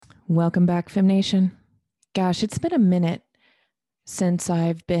Welcome back, Fem Nation. Gosh, it's been a minute since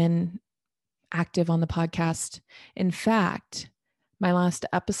I've been active on the podcast. In fact, my last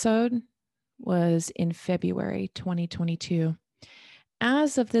episode was in February 2022.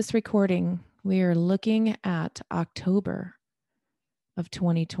 As of this recording, we are looking at October of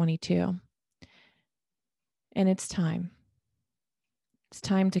 2022. And it's time. It's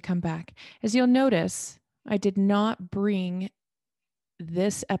time to come back. As you'll notice, I did not bring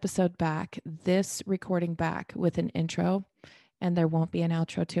this episode back, this recording back with an intro, and there won't be an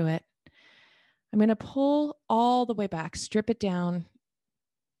outro to it. I'm going to pull all the way back, strip it down,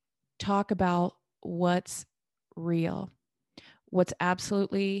 talk about what's real, what's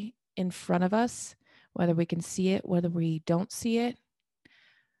absolutely in front of us, whether we can see it, whether we don't see it,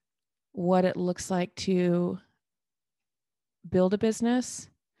 what it looks like to build a business,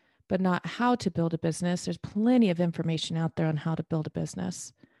 but not how to build a business. There's plenty of information out there on how to build a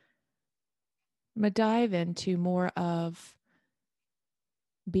business. I'm going to dive into more of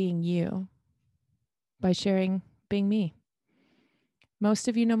being you by sharing being me. Most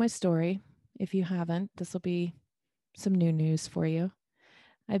of you know my story. If you haven't, this will be some new news for you.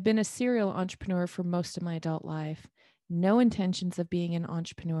 I've been a serial entrepreneur for most of my adult life. No intentions of being an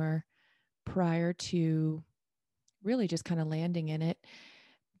entrepreneur prior to really just kind of landing in it.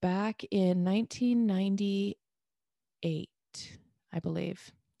 Back in 1998, I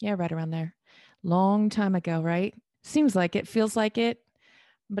believe. Yeah, right around there. Long time ago, right? Seems like it, feels like it.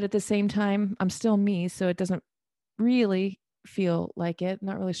 But at the same time, I'm still me, so it doesn't really feel like it.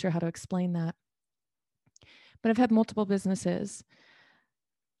 Not really sure how to explain that. But I've had multiple businesses.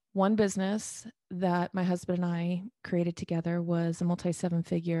 One business that my husband and I created together was a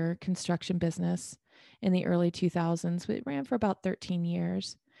multi-seven-figure construction business in the early 2000s. It ran for about 13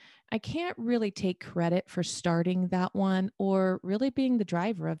 years. I can't really take credit for starting that one or really being the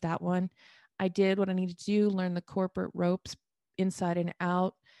driver of that one. I did what I needed to do, learn the corporate ropes inside and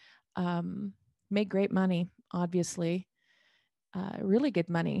out, made great money, obviously, really good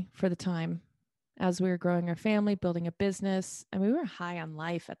money for the time as we were growing our family, building a business. And we were high on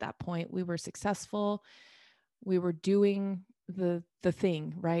life at that point. We were successful. We were doing the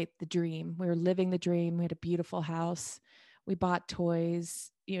thing, right? The dream. We were living the dream. We had a beautiful house. We bought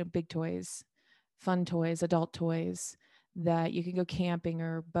toys, big toys, fun toys, adult toys that you can go camping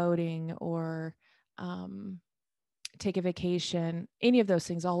or boating or take a vacation, any of those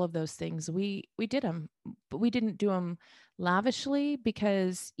things, all of those things. We did them, but we didn't do them lavishly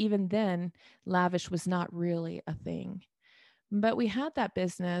because even then, lavish was not really a thing. But we had that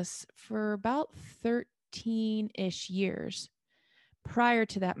business for about 13-ish years. Prior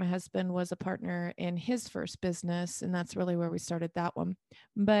to that, my husband was a partner in his first business, and that's really where we started that one.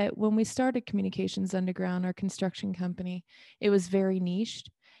 But when we started Communications Underground, our construction company, it was very niched.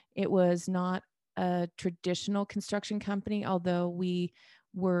 It was not a traditional construction company, although we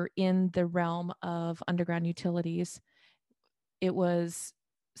were in the realm of underground utilities. It was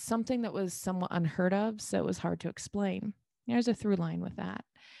something that was somewhat unheard of, so it was hard to explain. There's a through line with that.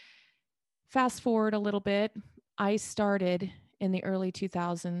 Fast forward a little bit, I started in the early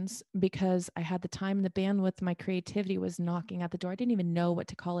 2000s because I had the time and the bandwidth. My creativity was knocking at the door. I didn't even know what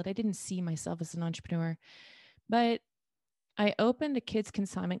to call it. I didn't see myself as an entrepreneur, but I opened a kids'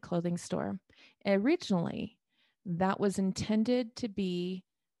 consignment clothing store. Originally, that was intended to be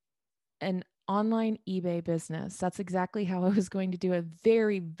an online eBay business. That's exactly how I was going to do it.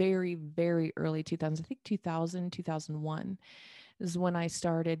 Very, very, very early 2000s. I think 2000, 2001 is when I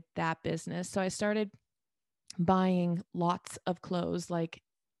started that business. So I started buying lots of clothes, like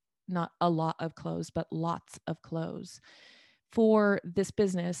not a lot of clothes, but lots of clothes for this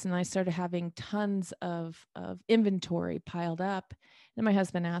business. And I started having tons of inventory piled up. And my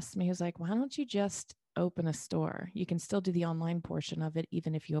husband asked me, he was like, why don't you just open a store? You can still do the online portion of it,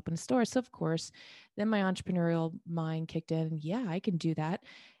 even if you open a store. So of course, then my entrepreneurial mind kicked in. And yeah, I can do that.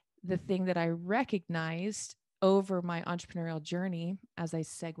 The thing that I recognized over my entrepreneurial journey, as I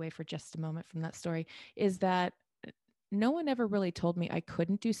segue for just a moment from that story, is that no one ever really told me I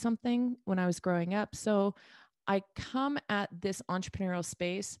couldn't do something when I was growing up. So I come at this entrepreneurial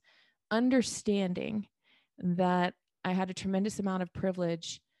space understanding that I had a tremendous amount of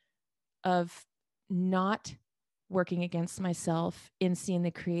privilege of not working against myself in seeing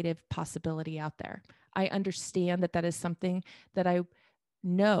the creative possibility out there. I understand that that is something that I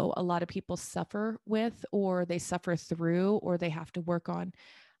know a lot of people suffer with, or they suffer through, or they have to work on.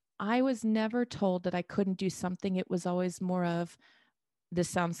 I was never told that I couldn't do something. It was always more of, this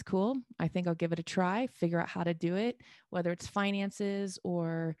sounds cool. I think I'll give it a try, figure out how to do it, whether it's finances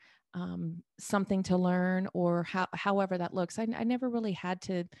or something to learn or however that looks. I never really had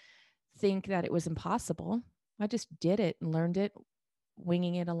to think that it was impossible. I just did it and learned it,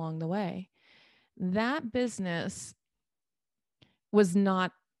 winging it along the way. That business was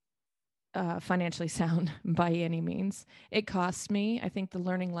not financially sound by any means. It cost me, I think the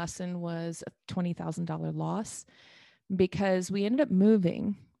learning lesson was a $20,000 loss because we ended up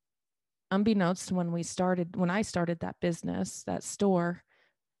moving. Unbeknownst to when I started that business, that store,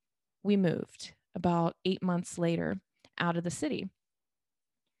 we moved about 8 months later out of the city.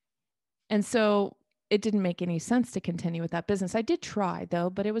 And so it didn't make any sense to continue with that business. I did try though,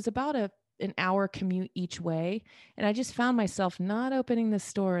 but it was about an hour commute each way. And I just found myself not opening the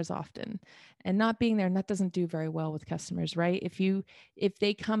store as often and not being there. And that doesn't do very well with customers, right? If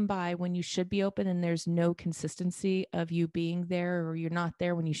they come by when you should be open and there's no consistency of you being there, or you're not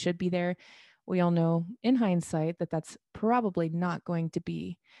there when you should be there, we all know in hindsight that that's probably not going to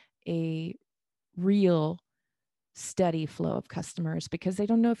be a real steady flow of customers, because they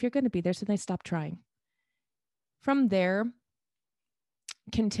don't know if you're going to be there, so they stop trying. From there,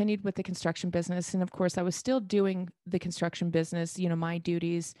 continued with the construction business. And of course, I was still doing the construction business, my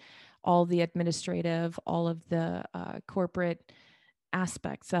duties, all the administrative, all of the corporate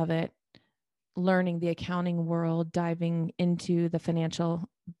aspects of it, learning the accounting world, diving into the financial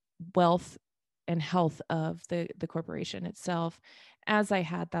wealth and health of the corporation itself as I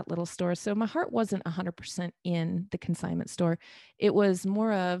had that little store. So my heart wasn't 100% in the consignment store. It was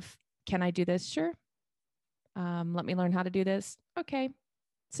more of, can I do this? Sure. Let me learn how to do this. Okay.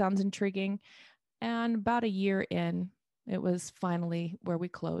 Sounds intriguing. And about a year in, it was finally where we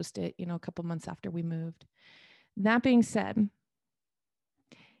closed it, a couple months after we moved. That being said,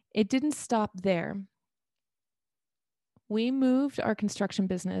 it didn't stop there. We moved our construction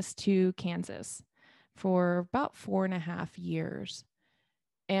business to Kansas for about 4.5 years.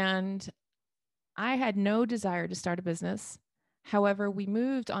 And I had no desire to start a business. However, we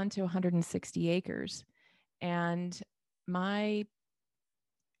moved onto 160 acres. And my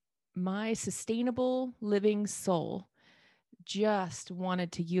sustainable living soul just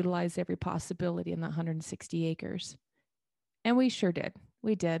wanted to utilize every possibility in the 160 acres. And we sure did.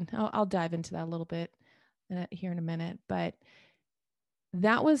 We did. I'll dive into that a little bit here in a minute. But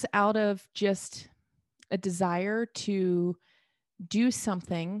that was out of just a desire to do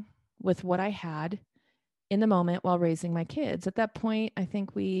something with what I had in the moment while raising my kids. At that point, I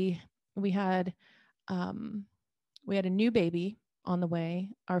think we had a new baby on the way,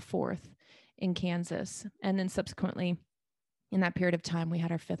 our fourth in Kansas. And then subsequently in that period of time, we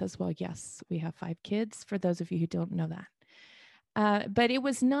had our fifth as well. Yes, we have 5 kids, for those of you who don't know that. But it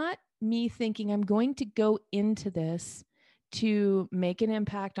was not me thinking I'm going to go into this to make an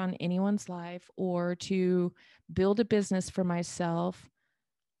impact on anyone's life or to build a business for myself.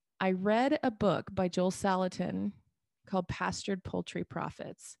 I read a book by Joel Salatin called Pastured Poultry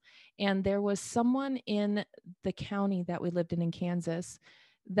Profits. And there was someone in the county that we lived in Kansas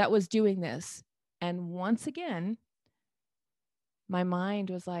that was doing this. And once again, my mind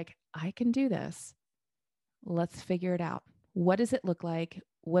was like, I can do this. Let's figure it out. What does it look like?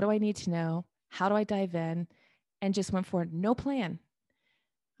 What do I need to know? How do I dive in? And just went for it. No plan.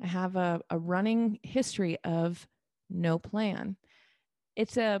 I have a running history of no plan.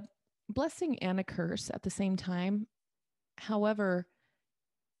 It's a blessing and a curse at the same time. However,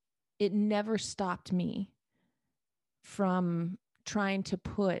 it never stopped me from trying to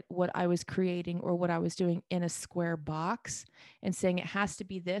put what I was creating or what I was doing in a square box and saying it has to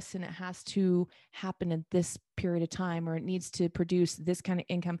be this and it has to happen in this period of time, or it needs to produce this kind of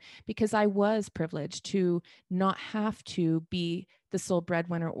income, because I was privileged to not have to be the sole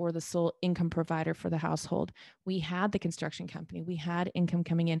breadwinner or the sole income provider for the household. We had the construction company, we had income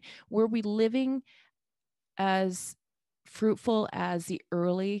coming in. Were we living as fruitful as the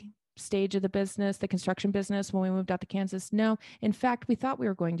early stage of the business, the construction business, when we moved out to Kansas? No. In fact, we thought we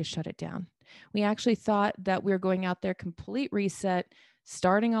were going to shut it down. We actually thought that we were going out there, complete reset,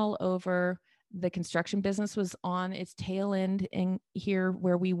 starting all over. The construction business was on its tail end in here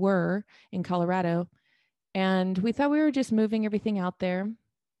where we were in Colorado. And we thought we were just moving everything out there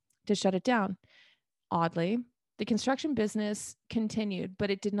to shut it down. Oddly, the construction business continued,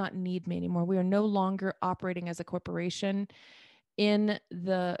 but it did not need me anymore. We are no longer operating as a corporation in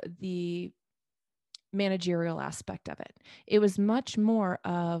the managerial aspect of it. It was much more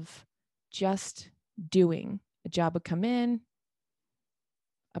of just doing. A job would come in,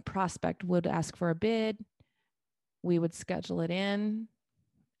 a prospect would ask for a bid, we would schedule it in,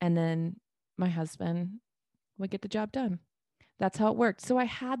 and then my husband would get the job done. That's how it worked. So I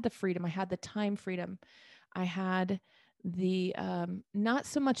had the freedom. I had the time freedom. I had the, not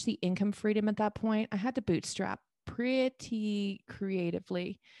so much the income freedom at that point. I had to bootstrap pretty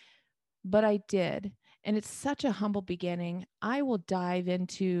creatively. but I did. And it's such a humble beginning. I will dive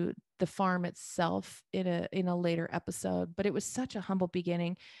into the farm itself in a later episode, but it was such a humble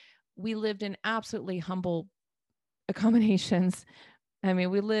beginning. We lived in absolutely humble accommodations. I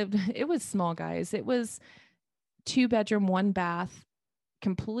mean, it was small, guys. It was 2 bedroom, 1 bath,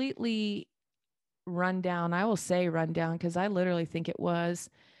 completely run down. I will say run down because I literally think it was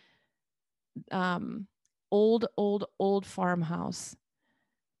um, old farmhouse.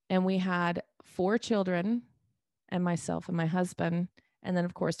 And we had 4 children and myself and my husband. And then,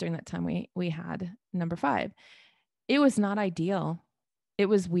 of course, during that time, we had number 5. It was not ideal. It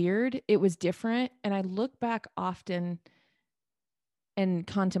was weird. It was different. And I look back often and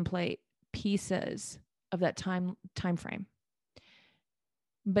contemplate pieces of that time frame.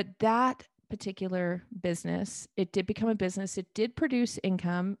 But that particular business, it did become a business. It did produce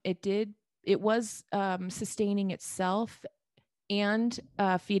income. It was sustaining itself and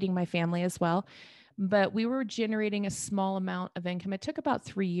feeding my family as well. But we were generating a small amount of income. It took about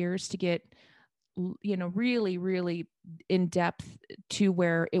 3 years to get, really, really in depth to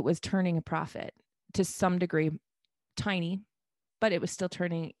where it was turning a profit to some degree, tiny, but it was still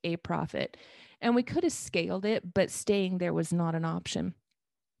turning a profit. And we could have scaled it, but staying there was not an option.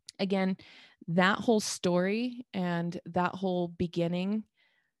 Again, that whole story and that whole beginning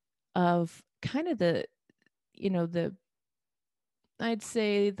of kind of the I'd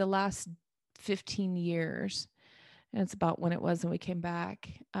say the last 15 years, and it's about when it was when we came back,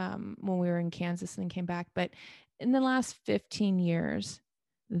 when we were in Kansas and then came back. But in the last 15 years,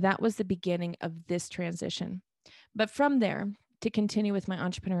 that was the beginning of this transition. But from there, to continue with my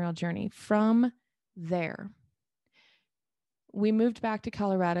entrepreneurial journey, from there, we moved back to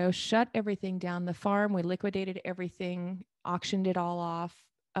Colorado, shut everything down, the farm, we liquidated everything, auctioned it all off,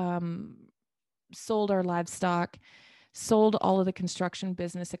 sold our livestock, sold all of the construction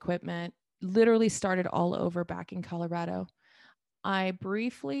business equipment, literally started all over back in Colorado. I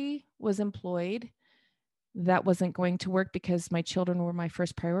briefly was employed. That wasn't going to work because my children were my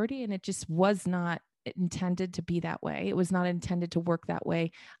first priority, and it just was not intended to be that way. It was not intended to work that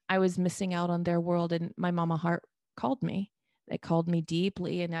way. I was missing out on their world, and my mama heart called me. It called me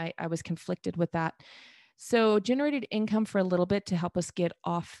deeply, and I was conflicted with that. So generated income for a little bit to help us get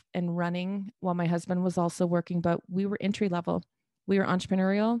off and running while my husband was also working, but we were entry level. We were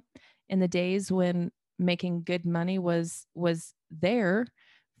entrepreneurial in the days when making good money was there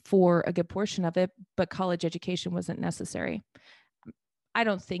for a good portion of it, but college education wasn't necessary. I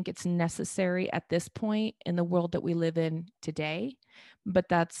don't think it's necessary at this point in the world that we live in today, but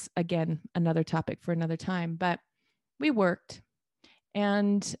that's again another topic for another time. But we worked,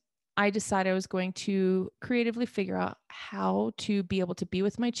 and I decided I was going to creatively figure out how to be able to be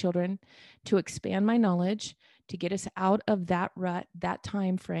with my children, to expand my knowledge, to get us out of that rut, that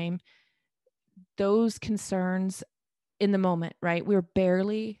time frame, those concerns in the moment, right? We were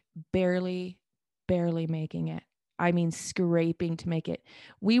barely, barely, barely making it. I mean, scraping to make it.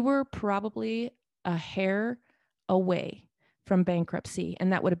 We were probably a hair away from bankruptcy.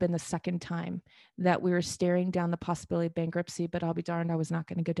 And that would have been the second time that we were staring down the possibility of bankruptcy. But I'll be darned, I was not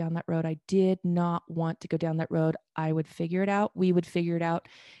going to go down that road. I did not want to go down that road. I would figure it out. We would figure it out.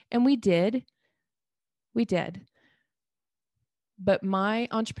 And we did. We did. But my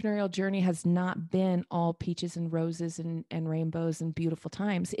entrepreneurial journey has not been all peaches and roses and rainbows and beautiful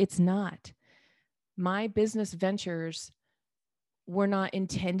times. It's not. My business ventures were not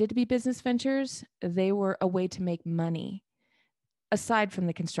intended to be business ventures. They were a way to make money. Aside from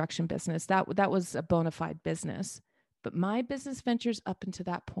the construction business, that was a bona fide business. But my business ventures up until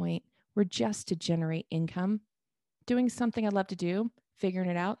that point were just to generate income, doing something I love to do, figuring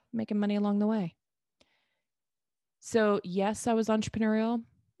it out, making money along the way. So yes, I was entrepreneurial.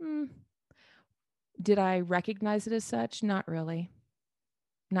 Did I recognize it as such? Not really.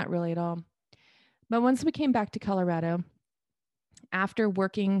 Not really at all. But once we came back to Colorado, after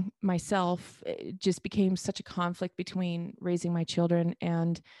working myself, it just became such a conflict between raising my children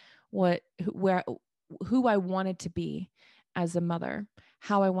and who I wanted to be as a mother,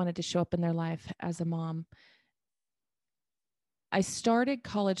 how I wanted to show up in their life as a mom. I started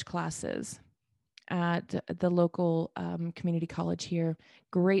college classes at the local community college here.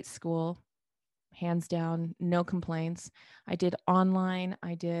 Great school, hands down, no complaints. I did online.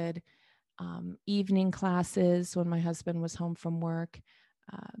 I did evening classes when my husband was home from work.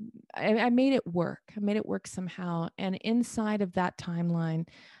 I made it work. I made it work somehow. And inside of that timeline,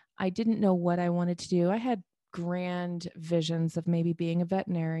 I didn't know what I wanted to do. I had grand visions of maybe being a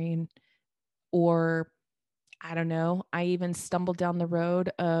veterinarian, or I don't know. I even stumbled down the road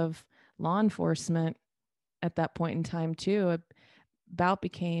of law enforcement at that point in time too. It about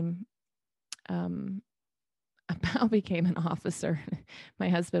became about became an officer. My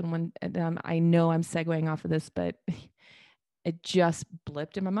husband, when I know I'm segueing off of this, but it just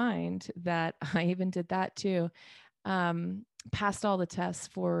blipped in my mind that I even did that too. Passed all the tests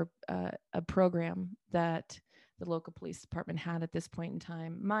for a program that the local police department had at this point in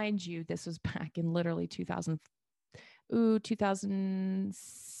time. Mind you, this was back in literally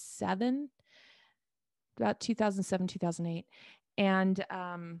 2007, about 2007, 2008. And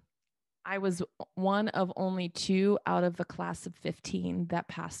I was one of only 2 out of a class of 15 that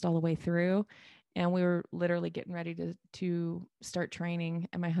passed all the way through. And we were literally getting ready to start training.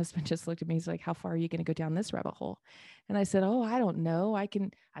 And my husband just looked at me. He's like, how far are you going to go down this rabbit hole? And I said, oh, I don't know.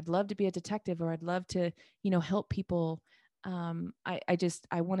 I'd love to be a detective, or I'd love to, help people. I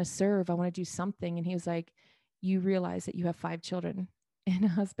want to serve. I want to do something. And he was like, you realize that you have 5 children and a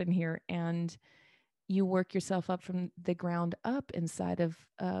husband here, and you work yourself up from the ground up inside of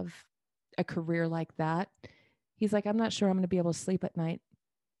a career like that. He's like, I'm not sure I'm going to be able to sleep at night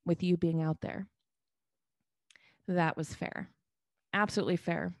with you being out there. That was fair. Absolutely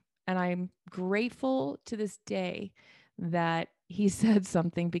fair. And I'm grateful to this day that he said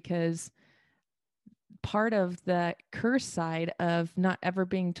something, because part of the curse side of not ever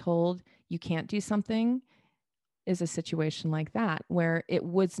being told you can't do something is a situation like that, where it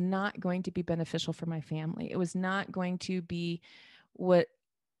was not going to be beneficial for my family. It was not going to be what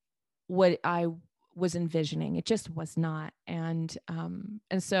I was envisioning. It just was not. And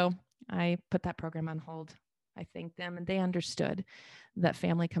so I put that program on hold. I thanked them, and they understood that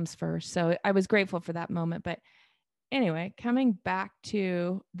family comes first. So I was grateful for that moment. But anyway, coming back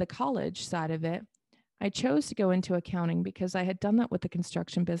to the college side of it, I chose to go into accounting because I had done that with the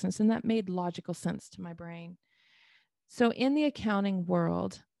construction business, and that made logical sense to my brain. So in the accounting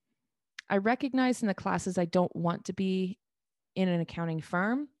world, I recognize in the classes I don't want to be in an accounting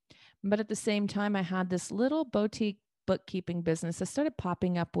firm. But at the same time, I had this little boutique bookkeeping business that started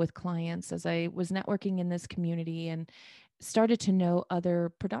popping up with clients as I was networking in this community, and started to know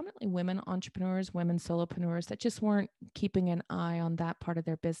other predominantly women entrepreneurs, women solopreneurs that just weren't keeping an eye on that part of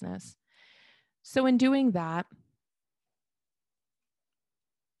their business. So in doing that,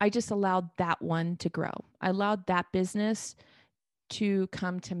 I just allowed that one to grow. I allowed that business to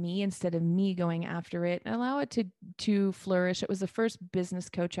come to me instead of me going after it, and allow it to flourish. It was the first business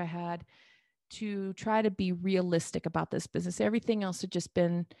coach I had to try to be realistic about this business. Everything else had just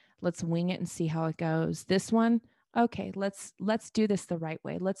been, let's wing it and see how it goes. This one, okay, let's do this the right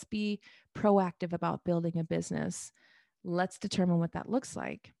way. Let's be proactive about building a business. Let's determine what that looks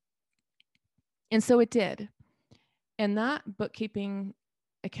like. And so it did. And that bookkeeping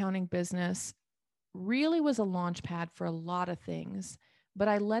accounting business really was a launch pad for a lot of things, but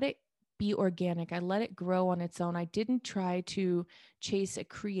I let it be organic. I let it grow on its own. I didn't try to chase a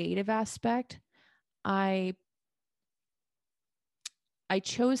creative aspect. I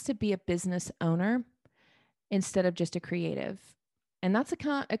chose to be a business owner instead of just a creative. And that's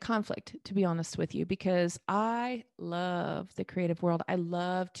a conflict, to be honest with you, because I love the creative world. I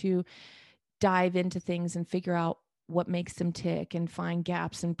love to dive into things and figure out what makes them tick and find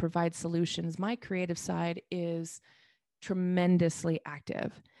gaps and provide solutions. My creative side is tremendously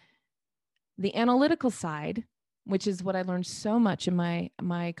active. The analytical side, which is what I learned so much in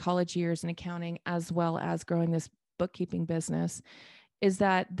my college years in accounting, as well as growing this bookkeeping business, is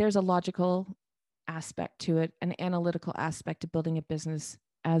that there's a logical aspect to it, an analytical aspect to building a business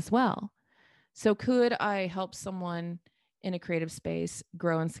as well. So could I help someone in a creative space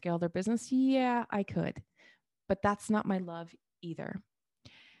grow and scale their business? Yeah, I could, but that's not my love either.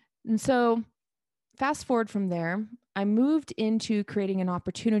 And so fast forward from there, I moved into creating an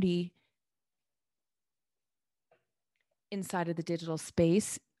opportunity inside of the digital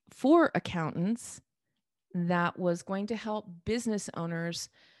space for accountants that was going to help business owners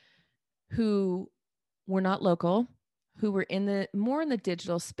who were not local, who were more in the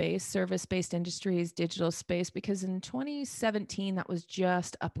digital space, service-based industries, digital space, because in 2017, that was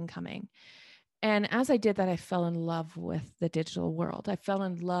just up and coming. And as I did that, I fell in love with the digital world. I fell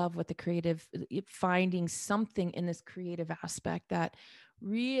in love with the creative, finding something in this creative aspect that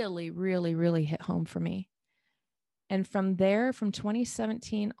really, really, really hit home for me. And from there, from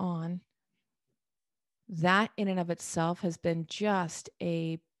 2017 on, that in and of itself has been just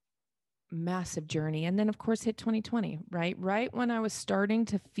a massive journey. And then, of course, hit 2020, right? Right when I was starting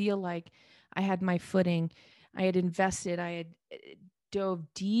to feel like I had my footing, I had invested, I had dove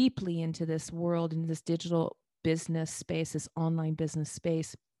deeply into this world, in this digital business space, this online business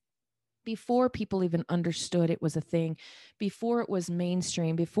space, before people even understood it was a thing, before it was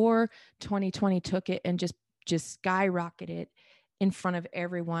mainstream, before 2020 took it and just skyrocketed in front of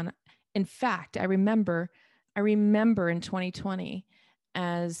everyone. In fact, I remember in 2020,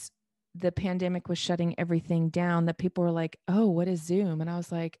 as the pandemic was shutting everything down, that people were like, "Oh, what is Zoom?" And I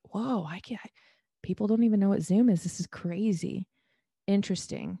was like, "Whoa, people don't even know what Zoom is. This is crazy,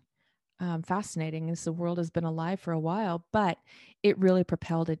 interesting, fascinating." As the world has been alive for a while, but it really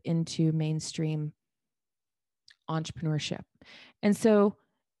propelled it into mainstream entrepreneurship. And so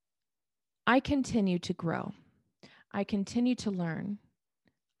I continue to grow. I continue to learn.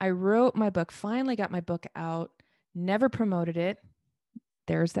 I wrote my book, finally got my book out, never promoted it.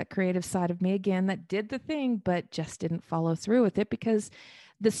 There's that creative side of me again that did the thing, but just didn't follow through with it because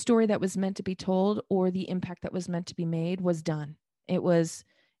the story that was meant to be told or the impact that was meant to be made was done. It was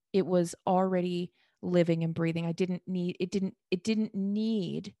already living and breathing. It didn't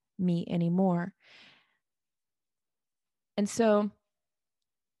need me anymore. And so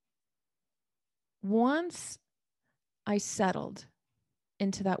once I settled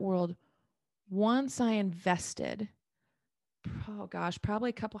into that world, once I invested, oh gosh,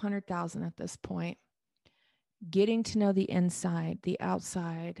 probably a couple $100,000 at this point, getting to know the inside, the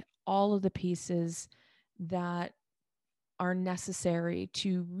outside, all of the pieces that are necessary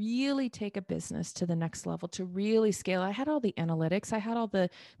to really take a business to the next level, to really scale. I had all the analytics, I had all the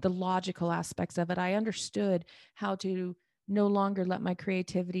logical aspects of it. I understood how to no longer let my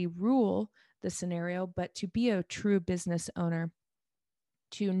creativity rule the scenario, but to be a true business owner,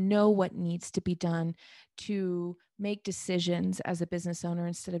 to know what needs to be done, to make decisions as a business owner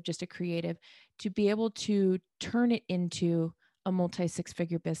instead of just a creative, to be able to turn it into a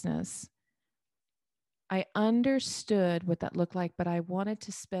multi-six-figure business. I understood what that looked like, but I wanted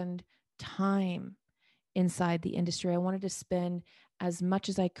to spend time inside the industry. I wanted to spend as much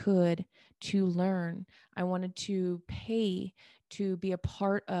as I could to learn. I wanted to pay to be a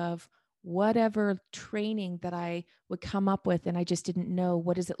part of whatever training that I would come up with, and I just didn't know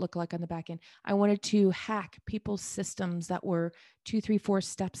what does it look like on the back end. I wanted to hack people's systems that were 2, 3, 4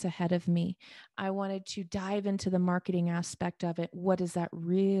 steps ahead of me. I wanted to dive into the marketing aspect of it. What does that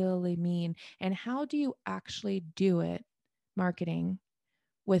really mean? And how do you actually do it, marketing,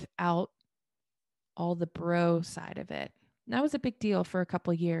 without all the bro side of it? And that was a big deal for a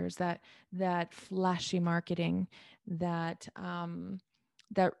couple of years, that flashy marketing, that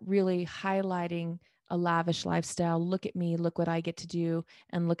that really highlighting a lavish lifestyle. Look at me, look what I get to do,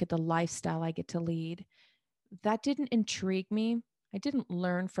 and look at the lifestyle I get to lead. That didn't intrigue me. I didn't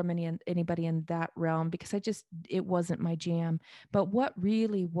learn from anybody in that realm because it wasn't my jam. But what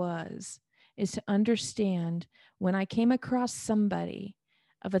really was is to understand, when I came across somebody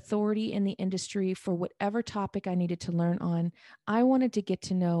of authority in the industry for whatever topic I needed to learn on, I wanted to get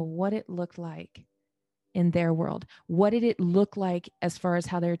to know what it looked like in their world. What did it look like as far as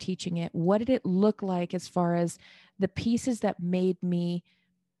how they're teaching it? What did it look like as far as the pieces that made me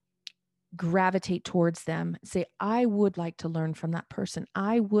gravitate towards them? Say, I would like to learn from that person.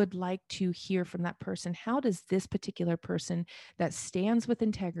 I would like to hear from that person. How does this particular person that stands with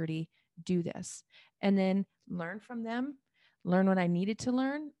integrity do this? And then learn from them, learn what I needed to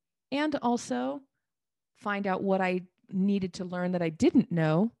learn, and also find out what I needed to learn that I didn't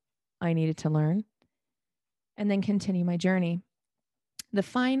know I needed to learn, and then continue my journey. The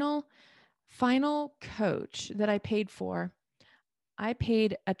final coach that I paid for, I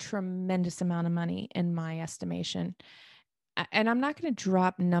paid a tremendous amount of money in my estimation. And I'm not going to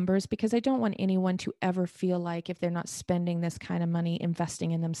drop numbers because I don't want anyone to ever feel like if they're not spending this kind of money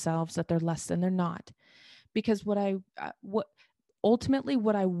investing in themselves that they're less than. They're not. Because what I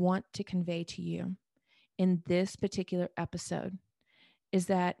want to convey to you in this particular episode is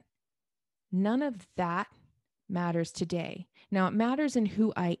that none of that matters today. Now, it matters in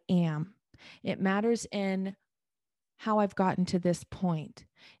who I am. It matters in how I've gotten to this point.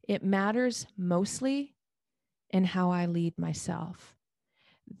 It matters mostly in how I lead myself.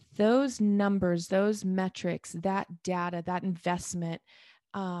 Those numbers, those metrics, that data, that investment,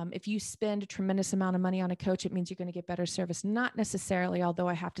 if you spend a tremendous amount of money on a coach, it means you're going to get better service. Not necessarily, although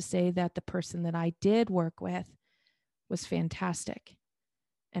I have to say that the person that I did work with was fantastic.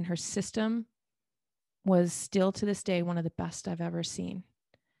 And her system was still to this day one of the best I've ever seen.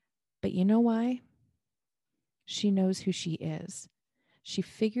 But you know why? She knows who she is. She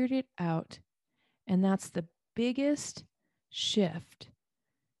figured it out. And that's the biggest shift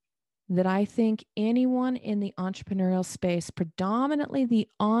that I think anyone in the entrepreneurial space, predominantly the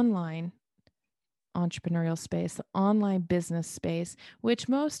online entrepreneurial space, the online business space, which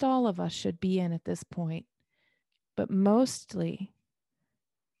most all of us should be in at this point, but mostly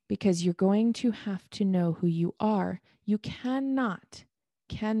because you're going to have to know who you are. You cannot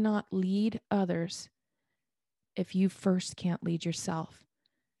lead others if you first can't lead yourself.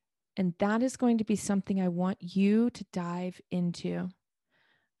 And that is going to be something I want you to dive into.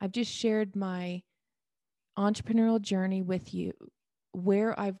 I've just shared my entrepreneurial journey with you,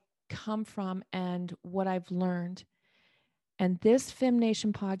 where I've come from and what I've learned. And this Fem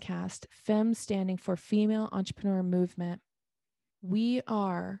Nation podcast, Fem standing for Female Entrepreneur Movement, we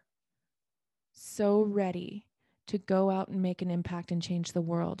are so ready to go out and make an impact and change the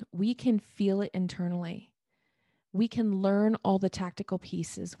world. We can feel it internally. We can learn all the tactical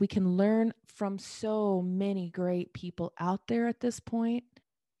pieces. We can learn from so many great people out there at this point.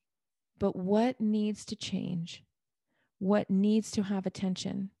 But what needs to change, what needs to have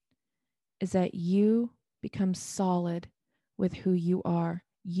attention, is that you become solid with who you are.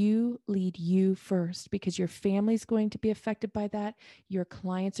 You lead you first, because your family's going to be affected by that. Your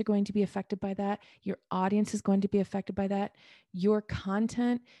clients are going to be affected by that. Your audience is going to be affected by that. Your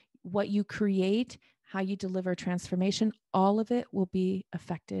content, what you create, how you deliver transformation, all of it will be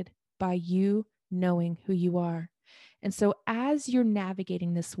affected by you knowing who you are. And so as you're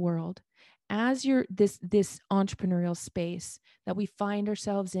navigating this world, as you're this entrepreneurial space that we find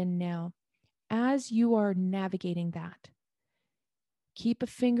ourselves in now, as you are navigating that, keep a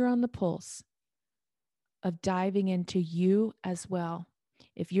finger on the pulse of diving into you as well.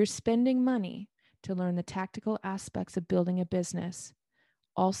 If you're spending money to learn the tactical aspects of building a business,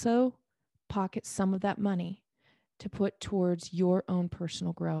 also pocket some of that money to put towards your own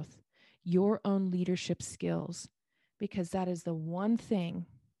personal growth, your own leadership skills, because that is the one thing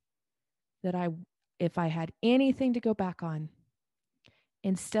that if I had anything to go back on,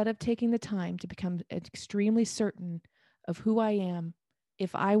 instead of taking the time to become extremely certain of who I am,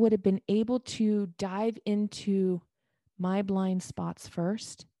 if I would have been able to dive into my blind spots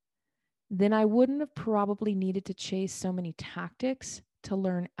first, then I wouldn't have probably needed to chase so many tactics to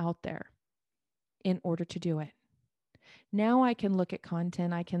learn out there in order to do it. Now I can look at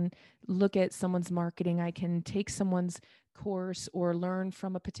content, I can look at someone's marketing, I can take someone's course or learn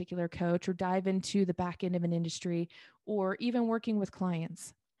from a particular coach or dive into the back end of an industry or even working with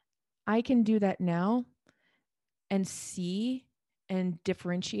clients. I can do that now and see and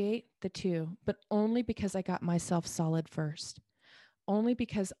differentiate the two, but only because I got myself solid first, only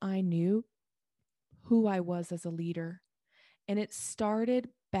because I knew who I was as a leader. And it started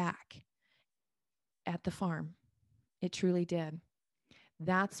back at the farm. It truly did.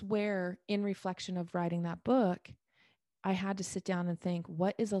 That's where, in reflection of writing that book, I had to sit down and think,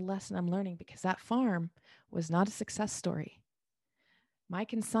 what is a lesson I'm learning? Because that farm was not a success story. My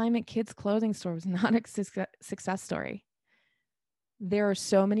consignment kids clothing store was not a success story. There are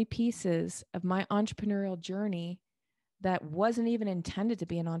so many pieces of my entrepreneurial journey that wasn't even intended to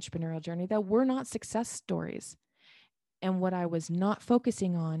be an entrepreneurial journey that were not success stories. And what I was not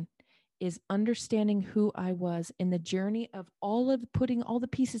focusing on is understanding who I was in the journey of putting all the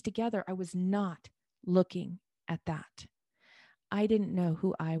pieces together. I was not looking at that. I didn't know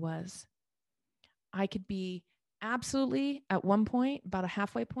who I was. I could be absolutely, at one point, about a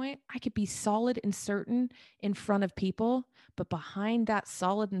halfway point, I could be solid and certain in front of people, but behind that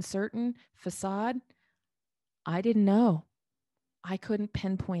solid and certain facade, I didn't know. I couldn't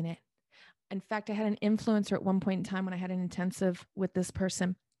pinpoint it. In fact, I had an influencer at one point in time when I had an intensive with this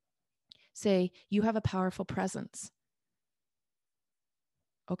person say, you have a powerful presence.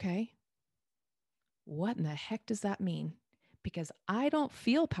 Okay. What in the heck does that mean? Because I don't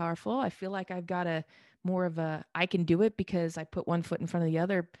feel powerful. I feel like I've got I can do it because I put one foot in front of the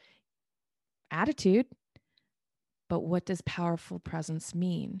other attitude. But what does powerful presence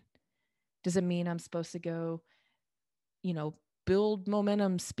mean? Does it mean I'm supposed to go, build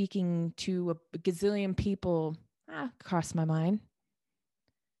momentum speaking to a gazillion people? Crossed my mind.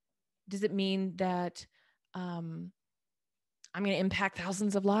 Does it mean that I'm going to impact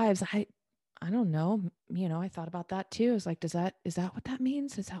thousands of lives? I don't know. I thought about that too. It's like, is that what that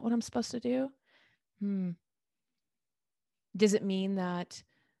means? Is that what I'm supposed to do? Does it mean that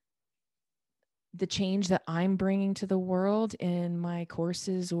the change that I'm bringing to the world in my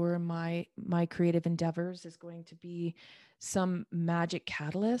courses or my creative endeavors is going to be some magic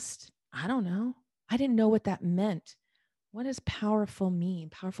catalyst? I don't know. I didn't know what that meant. What does powerful mean?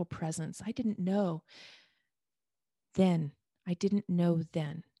 Powerful presence. I didn't know then. I didn't know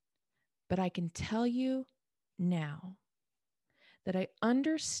then. But I can tell you now that I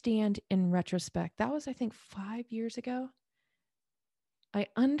understand in retrospect. That was, I think, 5 years ago. I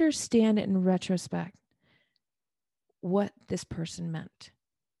understand in retrospect what this person meant.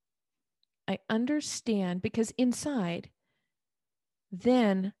 I understand because inside,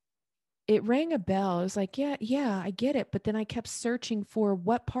 then it rang a bell. It was like, yeah, I get it. But then I kept searching for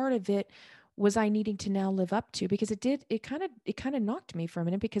what part of it was I needing to now live up to? Because it kind of knocked me for a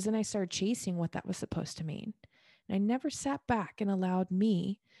minute, because then I started chasing what that was supposed to mean. And I never sat back and allowed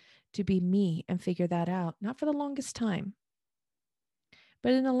me to be me and figure that out, not for the longest time.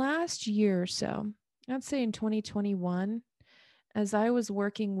 But in the last year or so, I'd say in 2021, as I was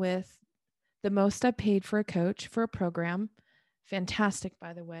working with the most I paid for a coach for a program, fantastic,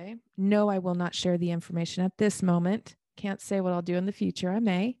 by the way. No, I will not share the information at this moment. Can't say what I'll do in the future. I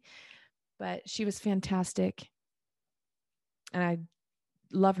may, but she was fantastic. And I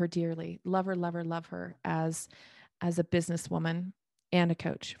love her dearly. Love her, love her, love her as a businesswoman and a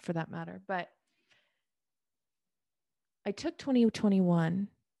coach for that matter. But I took 2021,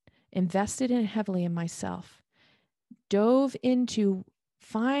 invested in heavily in myself, dove into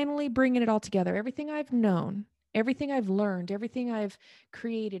finally bringing it all together. Everything I've known, everything I've learned, everything I've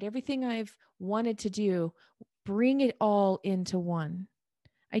created, everything I've wanted to do, bring it all into one.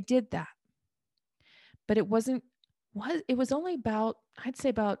 I did that. But it was only about, I'd say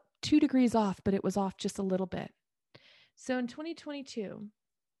about 2 degrees off, but it was off just a little bit. So in 2022,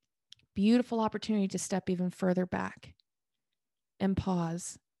 beautiful opportunity to step even further back and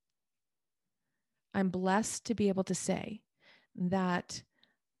pause. I'm blessed to be able to say that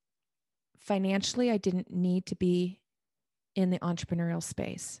financially, I didn't need to be in the entrepreneurial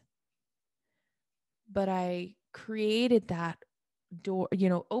space, but I created that door,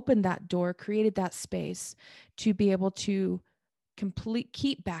 opened that door, created that space to be able to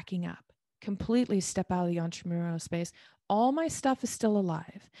keep backing up, completely step out of the entrepreneurial space. All my stuff is still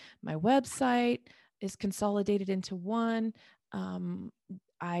alive. My website is consolidated into one.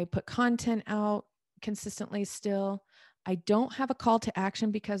 I put content out consistently still. I don't have a call to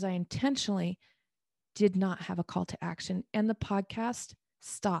action because I intentionally did not have a call to action. And the podcast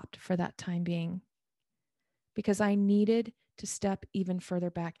stopped for that time being because I needed to step even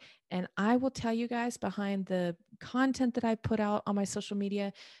further back. And I will tell you guys, behind the content that I put out on my social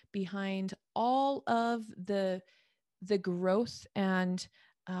media, behind all of the growth and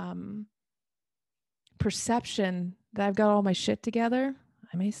perception that I've got all my shit together,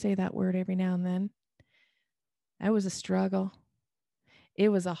 I may say that word every now and then, that was a struggle. It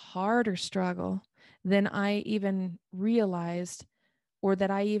was a harder struggle than I even realized, or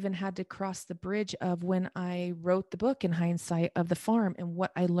that I even had to cross the bridge of when I wrote the book In Hindsight of the Farm and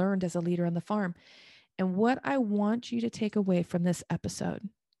what I learned as a leader on the farm. And what I want you to take away from this episode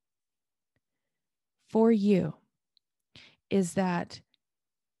for you is that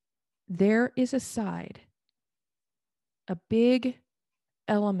there is a side, a big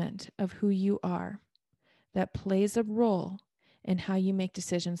element of who you are that plays a role in how you make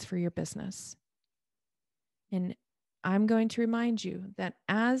decisions for your business. And I'm going to remind you that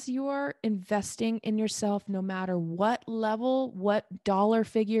as you are investing in yourself, no matter what level, what dollar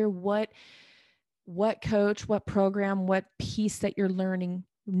figure, what coach, what program, what piece that you're learning,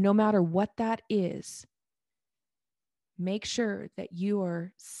 no matter what that is, make sure that you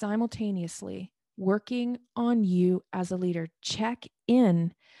are simultaneously working on you as a leader. Check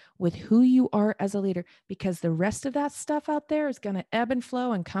in with who you are as a leader, because the rest of that stuff out there is going to ebb and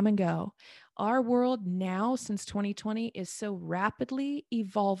flow and come and go. Our world now, since 2020, is so rapidly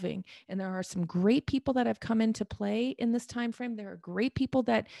evolving, and there are some great people that have come into play in this time frame. There are great people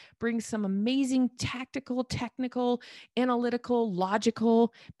that bring some amazing tactical, technical, analytical,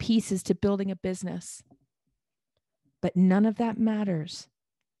 logical pieces to building a business. But none of that matters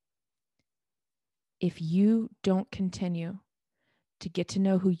if you don't continue to get to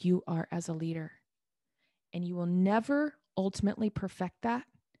know who you are as a leader. And you will never ultimately perfect that.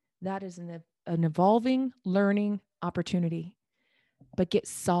 That is an evolving, learning opportunity. But get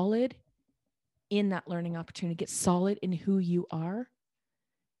solid in that learning opportunity. Get solid in who you are.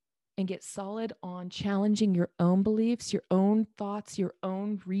 And get solid on challenging your own beliefs, your own thoughts, your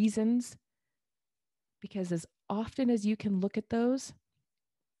own reasons. Because as often as you can look at those,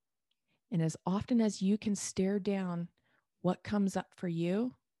 and as often as you can stare down what comes up for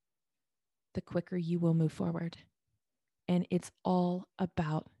you, the quicker you will move forward. And it's all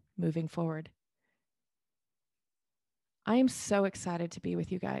about moving forward. I am so excited to be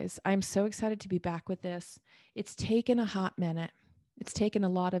with you guys. I'm so excited to be back with this. It's taken a hot minute. It's taken a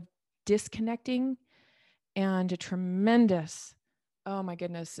lot of disconnecting and a tremendous, oh my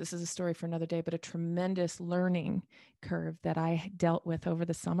goodness, this is a story for another day, but a tremendous learning curve that I dealt with over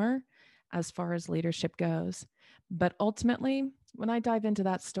the summer as far as leadership goes. But ultimately, when I dive into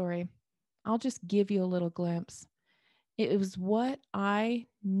that story, I'll just give you a little glimpse. It was what I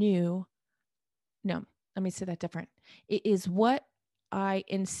knew. No, let me say that different. It is what I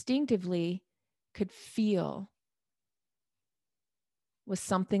instinctively could feel was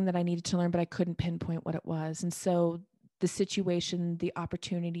something that I needed to learn, but I couldn't pinpoint what it was. And so the situation, the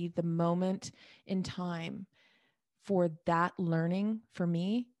opportunity, the moment in time for that learning for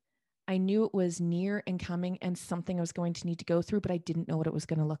me, I knew it was near and coming and something I was going to need to go through, but I didn't know what it was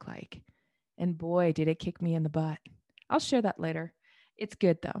going to look like. And boy, did it kick me in the butt. I'll share that later. It's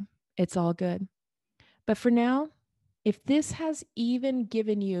good though. It's all good. But for now, if this has even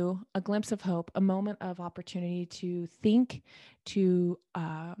given you a glimpse of hope, a moment of opportunity to think, to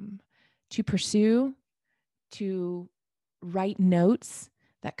pursue, to write notes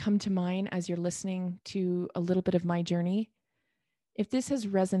that come to mind as you're listening to a little bit of my journey, if this has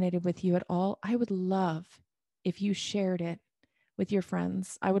resonated with you at all, I would love if you shared it with your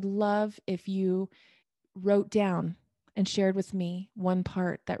friends. I would love if you wrote down and shared with me one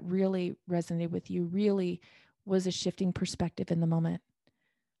part that really resonated with you, really was a shifting perspective in the moment.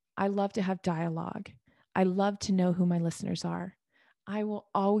 I love to have dialogue. I love to know who my listeners are. I will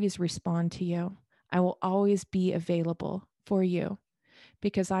always respond to you. I will always be available for you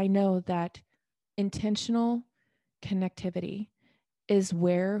because I know that intentional connectivity is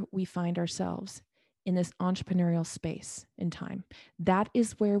where we find ourselves in this entrepreneurial space in time. That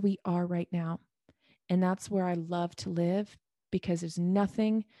is where we are right now. And that's where I love to live because there's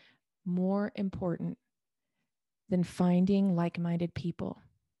nothing more important than finding like-minded people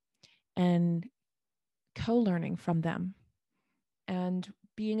and co-learning from them and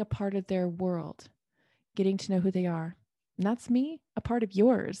being a part of their world, getting to know who they are. And that's me, a part of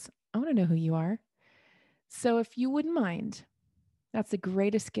yours. I want to know who you are. So if you wouldn't mind, that's the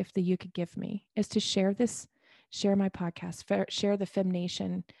greatest gift that you could give me is to share this, share my podcast, share the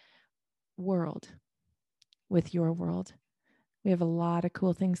FemNation world with your world. We have a lot of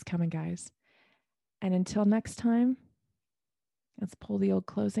cool things coming, guys. And until next time, let's pull the old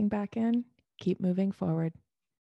closing back in. Keep moving forward.